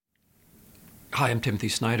Hi, I'm Timothy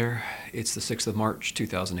Snyder. It's the 6th of March,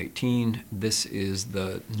 2018. This is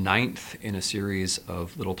the 9th in a series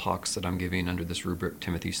of little talks that I'm giving under this rubric,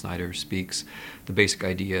 Timothy Snyder Speaks. The basic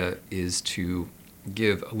idea is to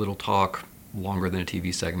give a little talk, longer than a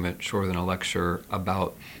TV segment, shorter than a lecture,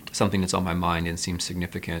 about something that's on my mind and seems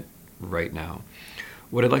significant right now.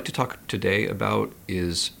 What I'd like to talk today about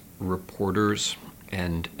is reporters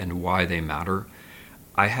and why they matter.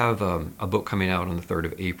 I have a book coming out on the 3rd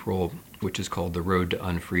of April, which is called The Road to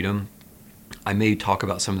Unfreedom. I may talk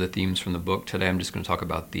about some of the themes from the book today. I'm just going to talk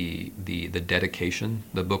about the dedication.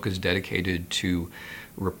 The book is dedicated to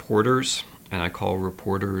reporters, and I call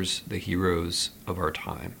reporters the heroes of our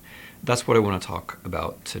time. That's what I want to talk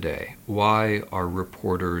about today. Why are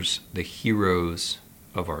reporters the heroes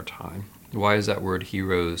of our time? Why is that word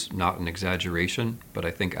heroes not an exaggeration, but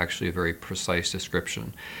I think actually a very precise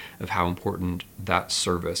description of how important that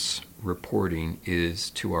service, reporting, is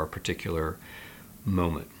to our particular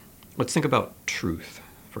moment? Let's think about truth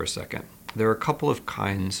for a second. There are a couple of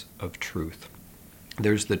kinds of truth.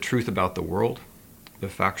 There's the truth about the world, the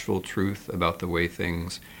factual truth about the way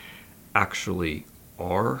things actually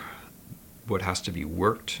are, what has to be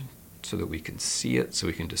worked so that we can see it, so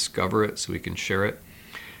we can discover it, so we can share it.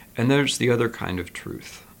 And there's the other kind of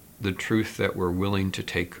truth, the truth that we're willing to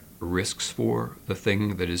take risks for, the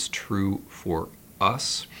thing that is true for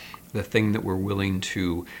us, the thing that we're willing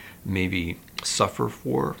to maybe suffer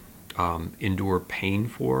for, endure pain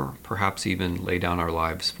for, perhaps even lay down our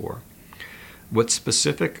lives for. What's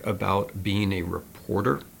specific about being a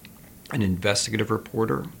reporter, an investigative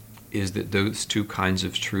reporter, is that those two kinds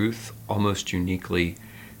of truth almost uniquely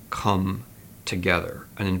come together.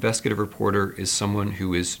 An investigative reporter is someone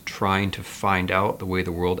who is trying to find out the way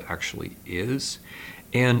the world actually is,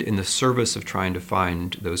 and in the service of trying to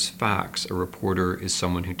find those facts, a reporter is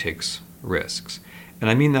someone who takes risks. And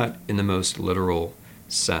I mean that in the most literal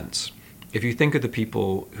sense. If you think of the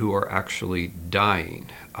people who are actually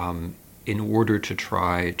dying in order to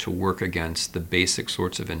try to work against the basic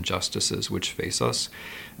sorts of injustices which face us,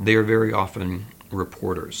 they are very often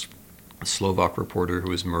reporters. A Slovak reporter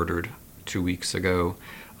who was murdered 2 weeks ago,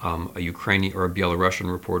 a Ukrainian or a Belarusian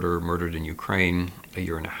reporter murdered in Ukraine a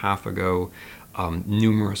year and a half ago,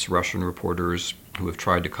 numerous Russian reporters who have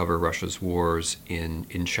tried to cover Russia's wars in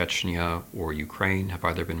Chechnya or Ukraine have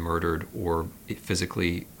either been murdered or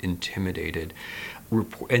physically intimidated.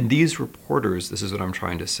 And these reporters, this is what I'm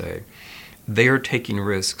trying to say, they are taking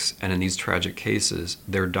risks, and in these tragic cases,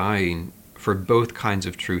 they're dying for both kinds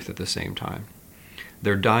of truth at the same time.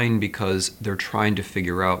 They're dying because they're trying to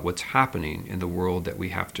figure out what's happening in the world that we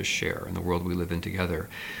have to share, in the world we live in together.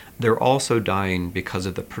 They're also dying because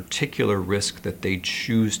of the particular risk that they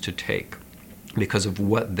choose to take, because of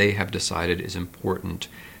what they have decided is important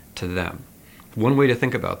to them. One way to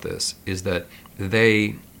think about this is that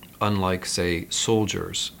they, unlike, say,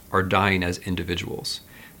 soldiers, are dying as individuals.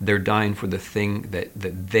 They're dying for the thing that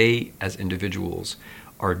they, as individuals,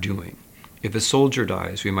 are doing. If a soldier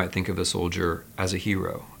dies, we might think of a soldier as a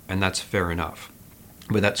hero, and that's fair enough.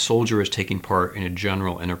 But that soldier is taking part in a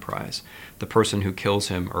general enterprise. The person who kills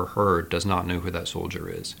him or her does not know who that soldier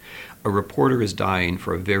is. A reporter is dying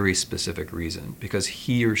for a very specific reason, because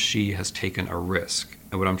he or she has taken a risk.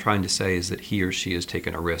 And what I'm trying to say is that he or she has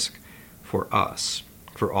taken a risk for us,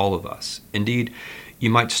 for all of us. Indeed, you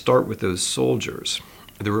might start with those soldiers.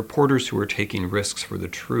 The reporters who are taking risks for the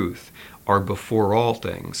truth are, before all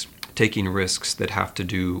things, taking risks that have to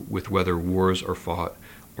do with whether wars are fought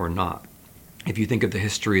or not. If you think of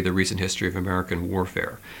the recent history of American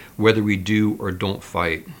warfare, whether we do or don't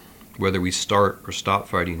fight, whether we start or stop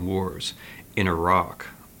fighting wars in Iraq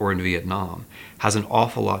or in Vietnam, has an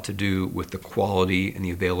awful lot to do with the quality and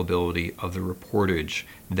the availability of the reportage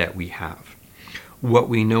that we have. What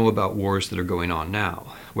we know about wars that are going on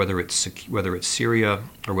now, whether it's Syria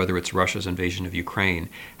or whether it's Russia's invasion of Ukraine,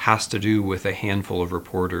 has to do with a handful of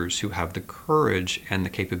reporters who have the courage and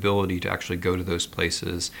the capability to actually go to those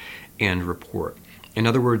places and report. In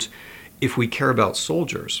other words, if we care about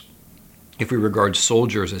soldiers, if we regard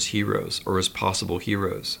soldiers as heroes or as possible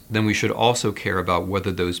heroes, then we should also care about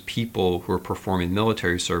whether those people who are performing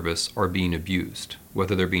military service are being abused,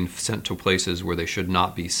 whether they're being sent to places where they should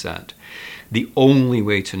not be sent. The only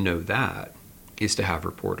way to know that is to have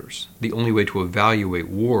reporters. The only way to evaluate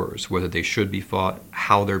wars, whether they should be fought,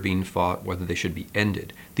 how they're being fought, whether they should be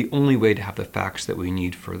ended, the only way to have the facts that we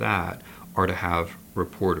need for that are to have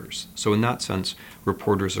reporters. So in that sense,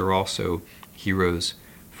 reporters are also heroes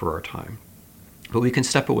for our time. But we can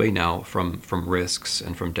step away now from risks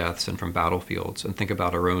and from deaths and from battlefields and think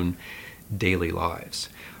about our own daily lives.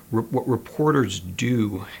 What reporters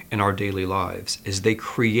do in our daily lives is they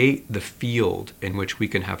create the field in which we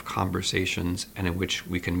can have conversations and in which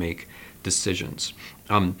we can make decisions.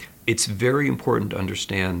 It's very important to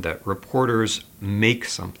understand that reporters make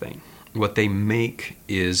something. What they make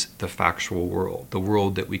is the factual world, the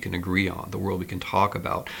world that we can agree on, the world we can talk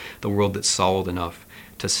about, the world that's solid enough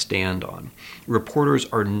to stand on. Reporters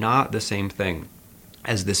are not the same thing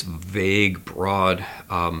as this vague, broad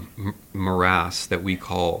morass that we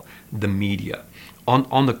call the media.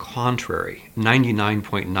 On the contrary,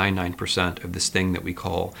 99.99% of this thing that we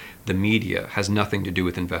call the media has nothing to do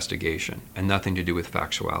with investigation and nothing to do with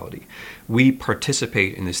factuality. We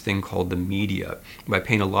participate in this thing called the media by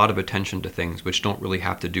paying a lot of attention to things which don't really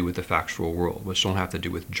have to do with the factual world, which don't have to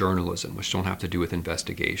do with journalism, which don't have to do with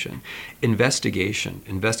investigation. Investigation,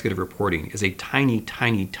 investigative reporting, is a tiny,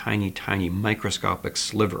 tiny, tiny, tiny microscopic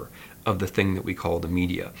sliver of the thing that we call the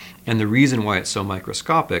media. And the reason why it's so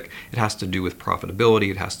microscopic, it has to do with profitability,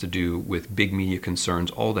 it has to do with big media concerns,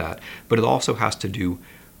 all that, but it also has to do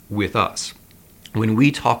with us. When we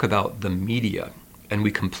talk about the media and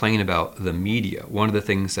we complain about the media, one of the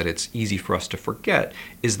things that it's easy for us to forget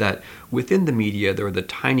is that within the media there are the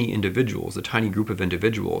tiny individuals, the tiny group of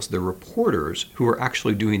individuals, the reporters, who are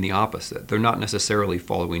actually doing the opposite. They're not necessarily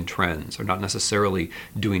following trends. They're not necessarily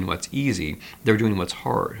doing what's easy. They're doing what's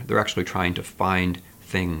hard. They're actually trying to find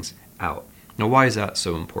things out. Now, why is that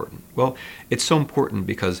so important? Well, it's so important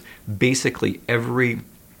because basically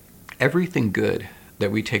everything good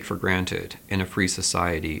that we take for granted in a free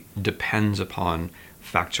society depends upon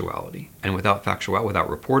factuality. And without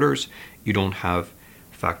reporters, you don't have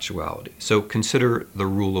factuality. So consider the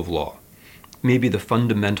rule of law. Maybe the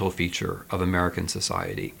fundamental feature of American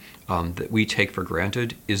society that we take for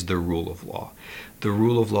granted is the rule of law. The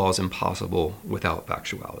rule of law is impossible without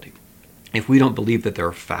factuality. If we don't believe that there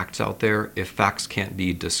are facts out there, if facts can't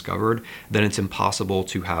be discovered, then it's impossible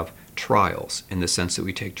to have trials in the sense that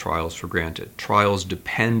we take trials for granted. Trials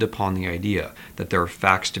depend upon the idea that there are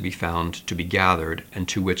facts to be found, to be gathered, and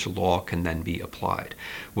to which law can then be applied.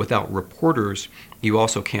 Without reporters, you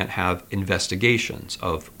also can't have investigations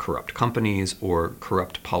of corrupt companies or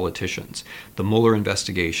corrupt politicians. The Mueller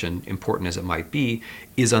investigation, important as it might be,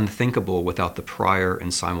 is unthinkable without the prior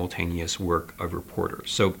and simultaneous work of reporters.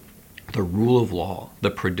 So the rule of law,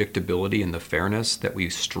 the predictability and the fairness that we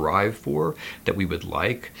strive for, that we would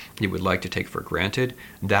like to take for granted,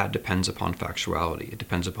 that depends upon factuality. It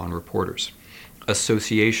depends upon reporters.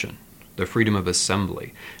 Association, the freedom of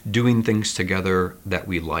assembly, doing things together that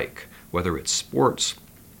we like, whether it's sports,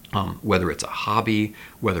 whether it's a hobby,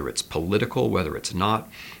 whether it's political, whether it's not,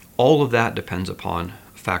 all of that depends upon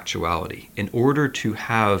factuality. In order to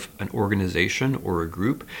have an organization or a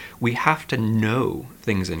group, we have to know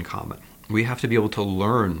things in common. We have to be able to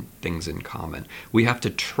learn things in common. We have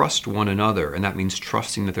to trust one another, and that means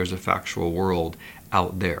trusting that there's a factual world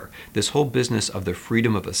out there. This whole business of the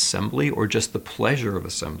freedom of assembly, or just the pleasure of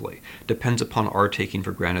assembly, depends upon our taking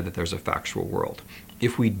for granted that there's a factual world.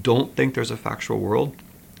 If we don't think there's a factual world,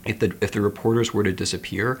 if the reporters were to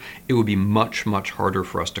disappear, it would be much, much harder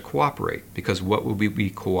for us to cooperate, because what would we be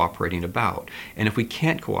cooperating about? And if we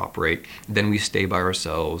can't cooperate, then we stay by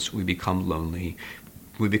ourselves, we become lonely,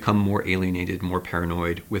 we become more alienated, more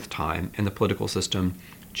paranoid with time, and the political system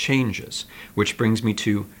changes. Which brings me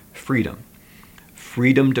to freedom.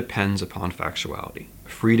 Freedom depends upon factuality.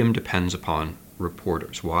 Freedom depends upon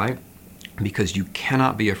reporters. Why? Because you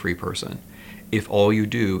cannot be a free person if all you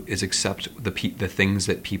do is accept the things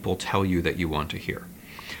that people tell you that you want to hear.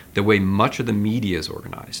 The way much of the media is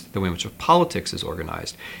organized, the way much of politics is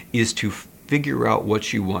organized, is to figure out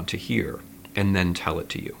what you want to hear and then tell it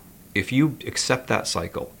to you. If you accept that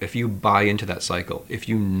cycle, if you buy into that cycle, if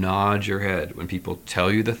you nod your head when people tell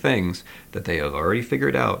you the things that they have already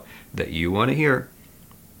figured out that you want to hear,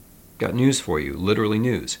 got news for you, literally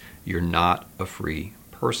news. You're not a free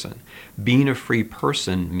person. Being a free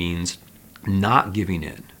person means not giving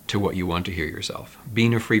in to what you want to hear yourself.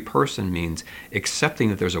 Being a free person means accepting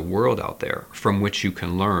that there's a world out there from which you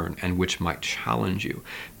can learn and which might challenge you.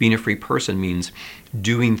 Being a free person means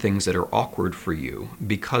doing things that are awkward for you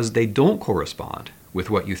because they don't correspond with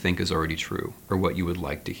what you think is already true, or what you would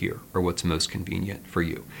like to hear, or what's most convenient for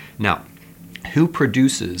you. Now, who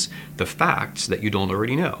produces the facts that you don't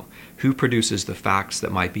already know? Who produces the facts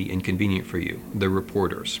that might be inconvenient for you? The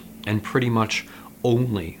reporters. And pretty much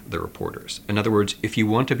only the reporters. In other words, if you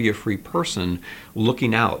want to be a free person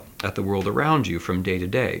looking out at the world around you from day to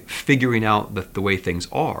day, figuring out the way things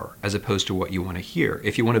are as opposed to what you want to hear,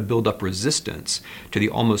 if you want to build up resistance to the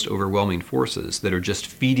almost overwhelming forces that are just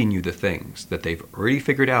feeding you the things that they've already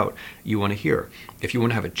figured out you want to hear, if you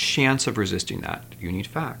want to have a chance of resisting that, you need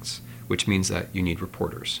facts, which means that you need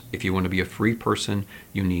reporters. If you want to be a free person,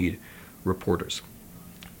 you need reporters.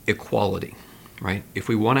 Equality. Right? If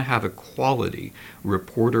we want to have equality,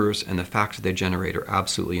 reporters and the facts they generate are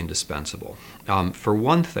absolutely indispensable. For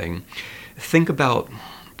one thing, think about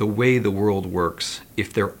the way the world works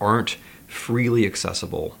if there aren't freely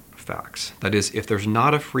accessible facts. That is, if there's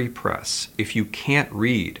not a free press, if you can't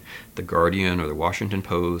read The Guardian or The Washington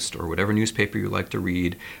Post or whatever newspaper you like to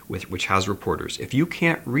read which has reporters, if you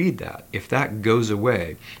can't read that, if that goes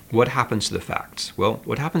away, what happens to the facts? Well,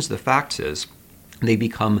 what happens to the facts is they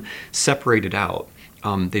become separated out.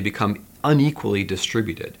 They become unequally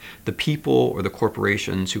distributed. The people or the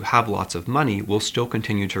corporations who have lots of money will still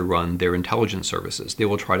continue to run their intelligence services. They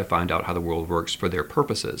will try to find out how the world works for their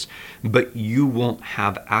purposes, but you won't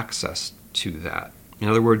have access to that. In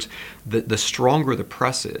other words, the stronger the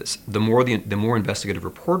press is, the more investigative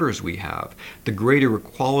reporters we have, the greater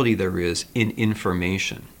equality there is in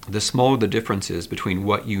information. The smaller the difference is between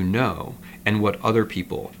what you know and what other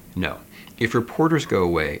people know. If reporters go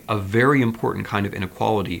away, a very important kind of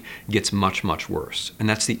inequality gets much, much worse, and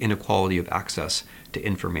that's the inequality of access to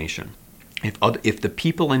information. If the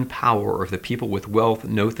people in power or if the people with wealth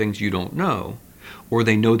know things you don't know, or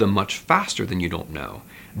they know them much faster than you don't know,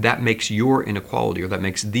 that makes your inequality, or that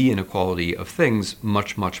makes the inequality of things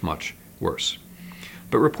much, much, much worse.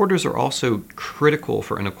 But reporters are also critical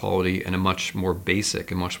for inequality in a much more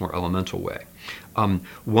basic and much more elemental way.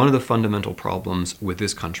 One of the fundamental problems with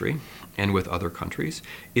this country and with other countries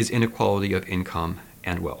is inequality of income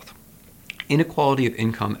and wealth. Inequality of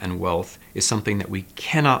income and wealth is something that we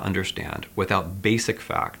cannot understand without basic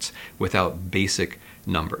facts, without basic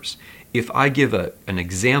numbers. If I give an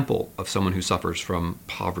example of someone who suffers from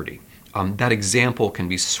poverty, that example can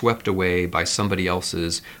be swept away by somebody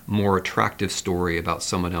else's more attractive story about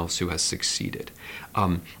someone else who has succeeded.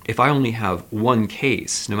 If I only have one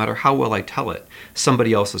case, no matter how well I tell it,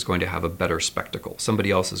 somebody else is going to have a better spectacle.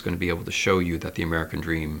 Somebody else is going to be able to show you that the American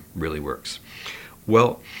dream really works.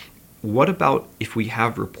 Well, what about if we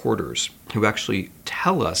have reporters who actually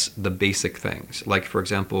tell us the basic things? Like, for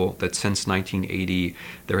example, that since 1980,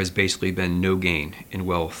 there has basically been no gain in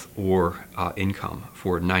wealth or income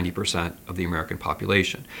for 90% of the American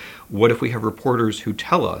population. What if we have reporters who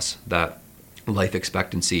tell us that life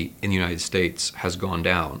expectancy in the United States has gone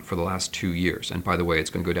down for the last 2 years? And by the way,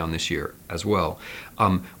 it's going to go down this year as well.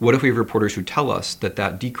 What if we have reporters who tell us that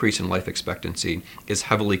that decrease in life expectancy is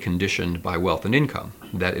heavily conditioned by wealth and income,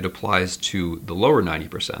 that it applies to the lower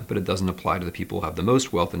 90%, but it doesn't apply to the people who have the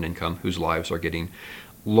most wealth and income whose lives are getting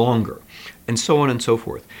longer, and so on and so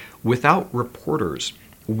forth? Without reporters,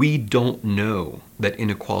 we don't know that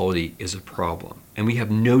inequality is a problem, and we have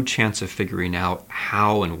no chance of figuring out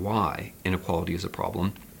how and why inequality is a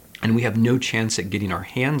problem, and we have no chance at getting our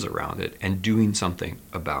hands around it and doing something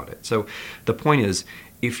about it. So the point is,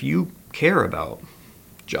 if you care about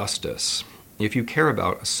justice, if you care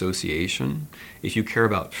about association, if you care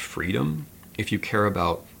about freedom, if you care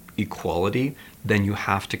about equality, then you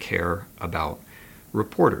have to care about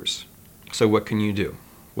reporters. So what can you do?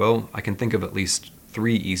 Well, I can think of at least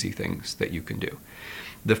 3 easy things that you can do.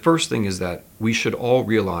 The first thing is that we should all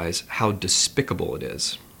realize how despicable it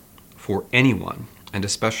is for anyone, and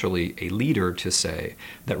especially a leader, to say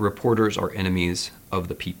that reporters are enemies of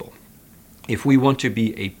the people. If we want to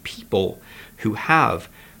be a people who have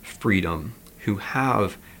freedom, who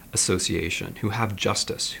have association, who have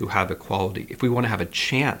justice, who have equality, if we want to have a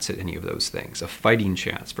chance at any of those things, a fighting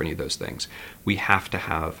chance for any of those things, we have to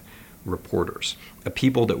have reporters. A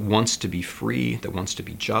people that wants to be free, that wants to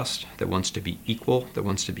be just, that wants to be equal, that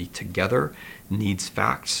wants to be together, needs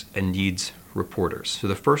facts and needs reporters. So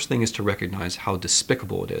the first thing is to recognize how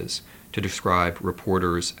despicable it is to describe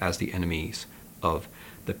reporters as the enemies of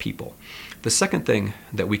the people. The second thing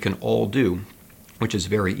that we can all do, which is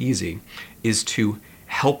very easy, is to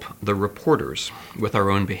help the reporters with our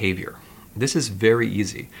own behavior. This is very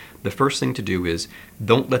easy. The first thing to do is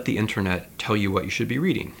don't let the internet tell you what you should be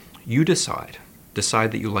reading. You decide.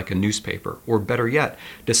 Decide that you like a newspaper, or better yet,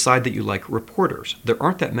 decide that you like reporters. There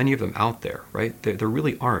aren't that many of them out there, right? There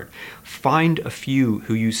really aren't. Find a few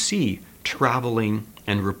who you see traveling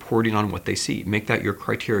and reporting on what they see. Make that your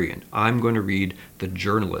criterion. I'm going to read the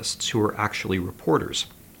journalists who are actually reporters.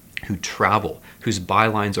 who travel, whose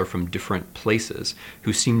bylines are from different places,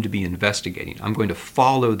 who seem to be investigating. I'm going to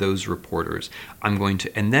follow those reporters.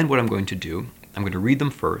 And then what I'm going to do, I'm going to read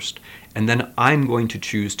them first, and then I'm going to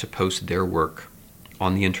choose to post their work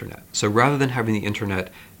on the internet. So rather than having the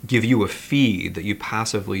internet give you a feed that you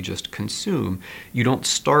passively just consume, you don't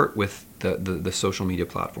start with the social media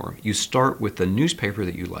platform. You start with the newspaper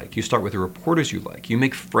that you like. You start with the reporters you like. You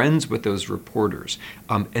make friends with those reporters,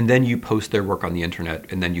 and then you post their work on the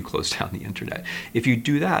internet, and then you close down the internet. If you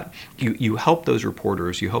do that, you help those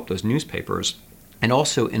reporters, you help those newspapers, and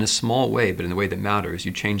also in a small way, but in a way that matters,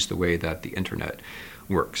 you change the way that the internet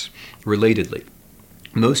works. Relatedly,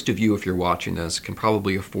 most of you, if you're watching this, can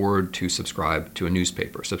probably afford to subscribe to a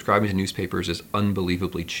newspaper. Subscribing to newspapers is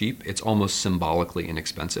unbelievably cheap. It's almost symbolically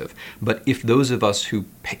inexpensive. But if those of us who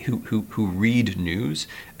read news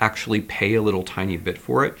actually pay a little tiny bit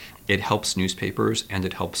for it, it helps newspapers and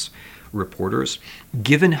it helps reporters.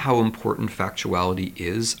 Given how important factuality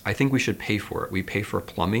is, I think we should pay for it. We pay for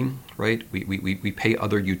plumbing, right? We pay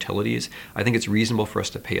other utilities. I think it's reasonable for us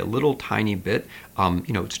to pay a little tiny bit.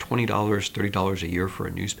 It's $20, $30 a year for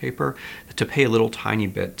a newspaper, to pay a little tiny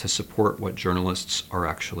bit to support what journalists are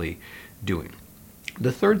actually doing.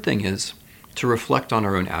 The third thing is to reflect on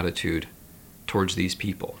our own attitude towards these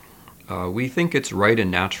people. We think it's right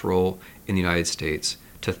and natural in the United States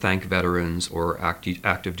to thank veterans or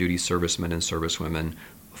active duty servicemen and servicewomen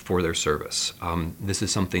for their service. This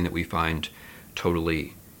is something that we find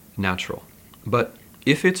totally natural. But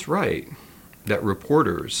if it's right that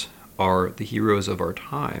reporters are the heroes of our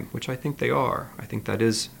time, which I think they are, I think that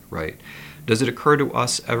is right, does it occur to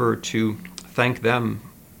us ever to thank them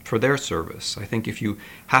for their service? I think if you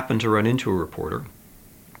happen to run into a reporter,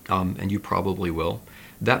 and you probably will,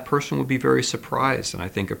 that person would be very surprised and I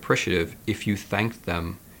think appreciative if you thanked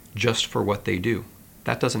them just for what they do.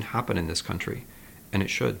 That doesn't happen in this country, and it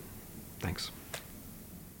should. Thanks.